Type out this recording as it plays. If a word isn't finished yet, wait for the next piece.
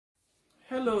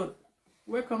Hello,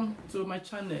 welcome to my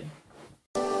channel.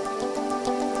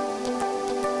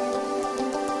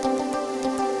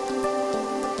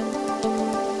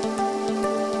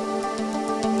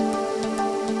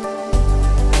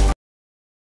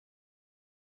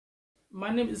 My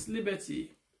name is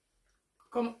Liberty,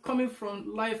 coming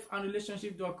from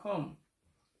LifeAndRelationship.com.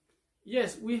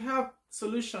 Yes, we have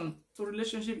solution to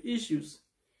relationship issues.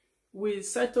 We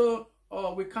settle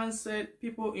or we counsel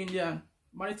people in their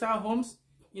marital homes,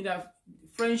 in their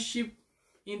friendship,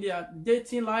 in their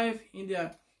dating life, in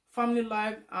their family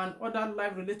life, and other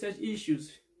life related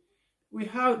issues. We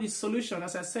have the solution.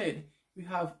 As I said, we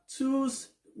have tools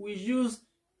we use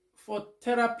for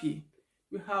therapy.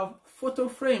 We have photo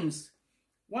frames.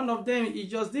 One of them is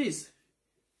just this.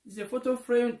 It's a photo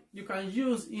frame you can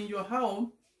use in your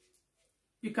home.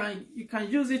 You can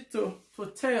use it to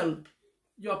tell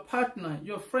your partner,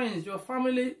 your friends, your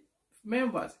family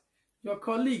members, your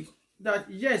colleagues that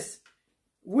yes,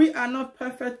 we are not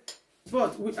perfect,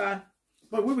 but we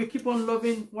will keep on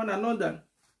loving one another.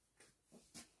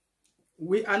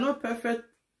 We are not perfect,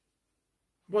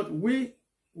 but we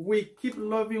keep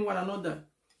loving one another.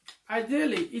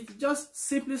 Ideally, it's just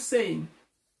simply saying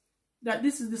that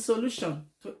this is the solution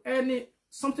to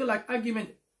something like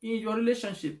argument in your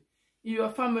relationship, in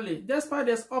your family. Despite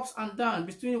there's ups and downs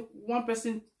between one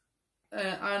person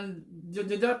and the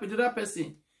other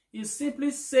person, is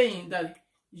simply saying that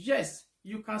yes,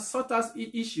 you can sort out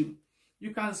the issue.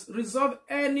 You can resolve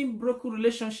any broken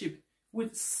relationship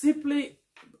with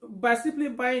by simply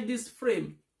buying this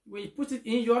frame. When you put it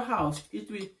in your house, it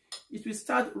will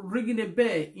start ringing a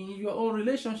bell in your own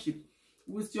relationship.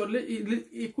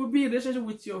 It could be a relationship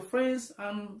with your friends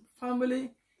and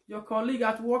family, your colleague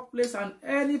at workplace, and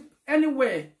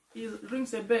anywhere it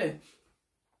rings a bell.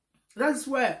 That's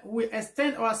why we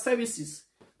extend our services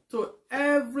to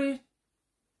every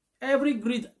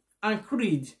grid and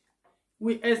creed.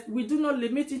 We do not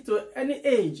limit it to any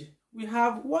age. We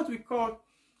have what we call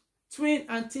twin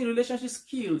and teen relationship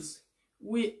skills.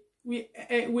 We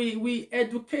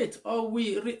educate or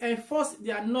we reinforce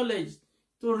their knowledge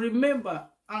to remember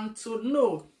and to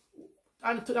know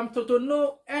to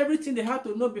know everything they have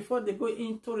to know before they go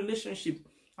into relationship.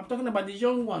 I'm talking about the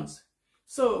young ones.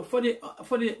 So for the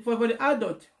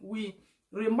adult, we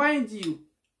remind you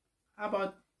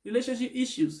about relationship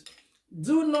issues.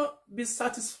 Do not be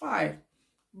satisfied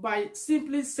by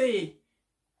simply saying,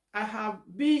 I have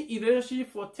been in a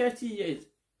relationship for 30 years,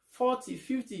 40,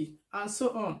 50, and so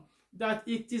on, that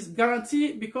it is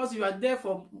guaranteed because you are there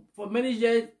for many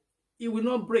years, it will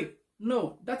not break.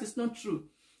 No, that is not true.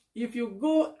 If you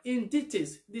go in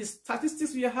details, the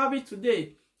statistics we are having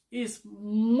today is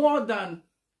more than,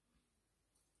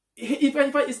 if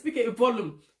I speak a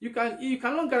volume, you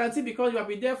cannot guarantee because you have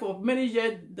been there for many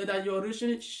years that your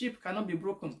relationship cannot be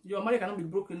broken, your marriage cannot be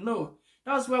broken. No,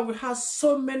 that's why we have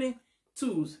so many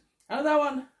tools. Another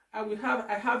one I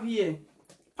have here,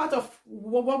 part of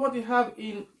what we have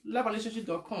in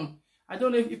LifeAndRelationship.com. I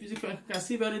don't know if you can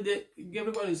see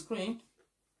everybody's screen.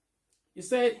 It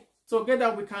said,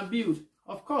 together we can build.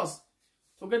 Of course,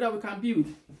 together we can build.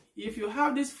 If you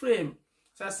have this frame,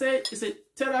 so I say it's a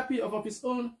therapy of its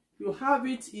own. You have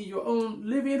it in your own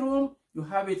living room. You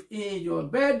have it in your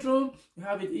bedroom. You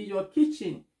have it in your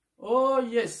kitchen. Oh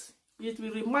yes, it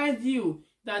will remind you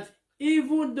that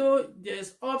even though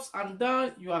there's ups and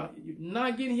downs, you're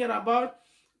nagging here about,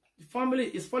 the family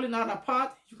is falling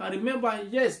apart, you can remember,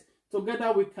 yes,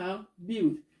 together we can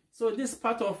build. So this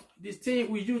part of this thing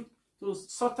we use to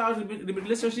sort out the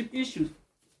relationship issues.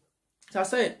 So I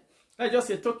said, that's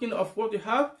just a token of what you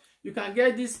have. You can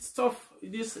get this stuff,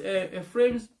 these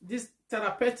frames, this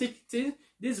therapeutic thing,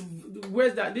 these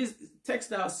words that these texts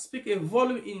that speak a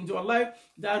volume in your life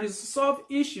that resolve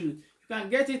issues. You can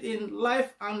get it in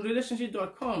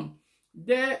LifeAndRelationship.com.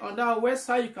 There on our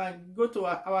website, you can go to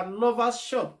our lovers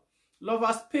shop,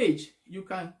 lovers page. You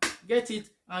can get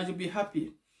it and you'll be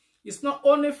happy. It's not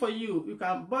only for you. You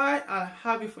can buy and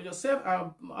have it for yourself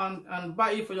and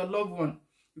buy it for your loved one.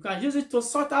 You can use it to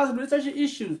sort out relationship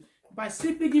issues by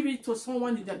simply giving it to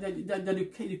someone that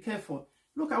you care for.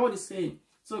 Look at what it's saying.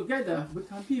 Together we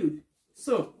can build.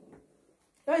 So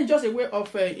that is just a way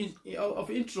of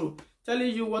intro,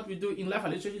 telling you what we do in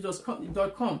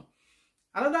LifeAndRelationship.com.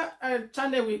 Another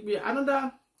channel,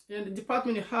 another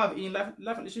department we have in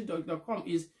LifeAndRelationship.com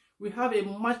is we have a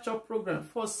match-up program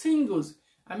for singles.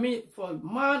 I mean, for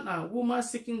man and woman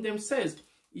seeking themselves.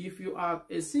 If you are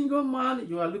a single man,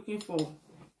 you are looking for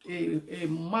a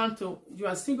man you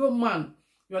are a single man,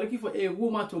 you are looking for a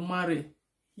woman to marry,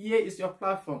 here is your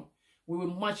platform. We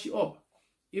will match you up.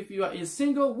 If you are a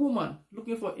single woman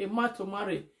looking for a man to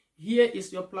marry, here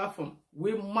is your platform.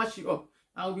 We match you up,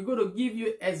 and we're going to give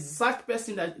you exact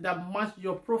person that match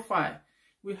your profile.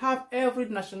 We have every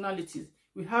nationality,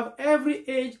 we have every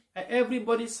age,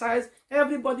 everybody size,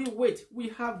 everybody weight. We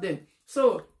have them.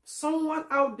 So someone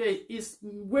out there is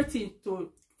waiting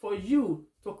for you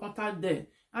to contact them,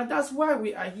 and that's why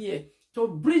we are here, to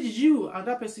bridge you and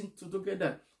that person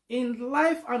together. In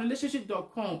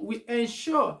LifeAndRelationship.com, we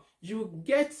ensure you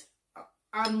get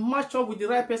and match up with the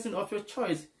right person of your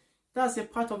choice. That's a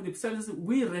part of the services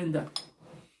we render.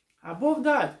 Above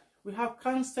that, we have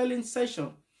counseling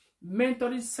session,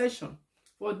 mentoring session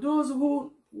for those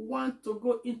who want to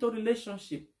go into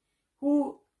relationship,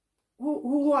 who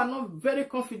are not very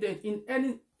confident in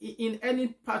any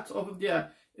part of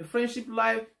their friendship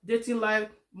life, dating life,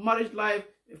 marriage life,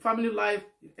 family life,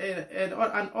 and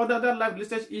other life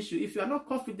relationship issue. If you are not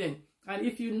confident, and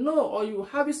if you know or you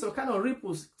have some kind of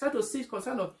ripples, try to see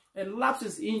concern of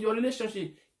lapses in your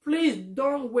relationship, please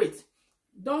don't wait.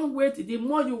 Don't wait. The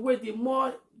more you wait, the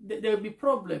more there will be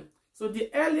problem. So the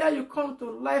earlier you come to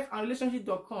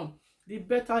LifeAndRelationship.com, the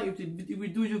better it will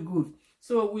do you good.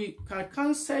 So we can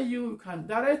counsel you, we can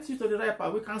direct you to the right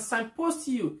path, we can signpost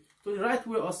you to the right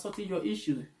way of sorting your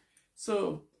issues.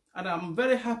 So, and I'm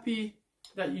very happy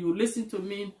that you listen to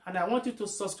me, and I want you to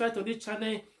subscribe to this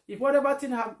channel. If whatever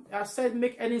thing I've said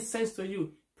make any sense to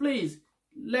you, please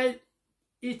let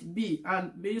it be,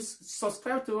 and please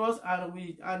subscribe to us,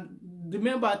 and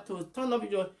remember to turn off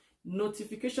your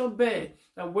notification bell,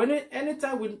 that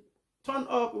anytime we turn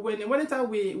up, anytime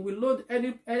we load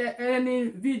any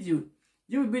video,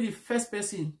 you will be the first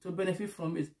person to benefit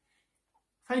from it.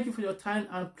 Thank you for your time,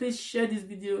 and please share this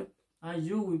video, and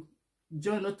you will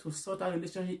join us to sort out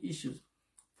relationship issues.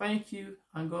 Thank you,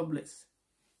 and God bless.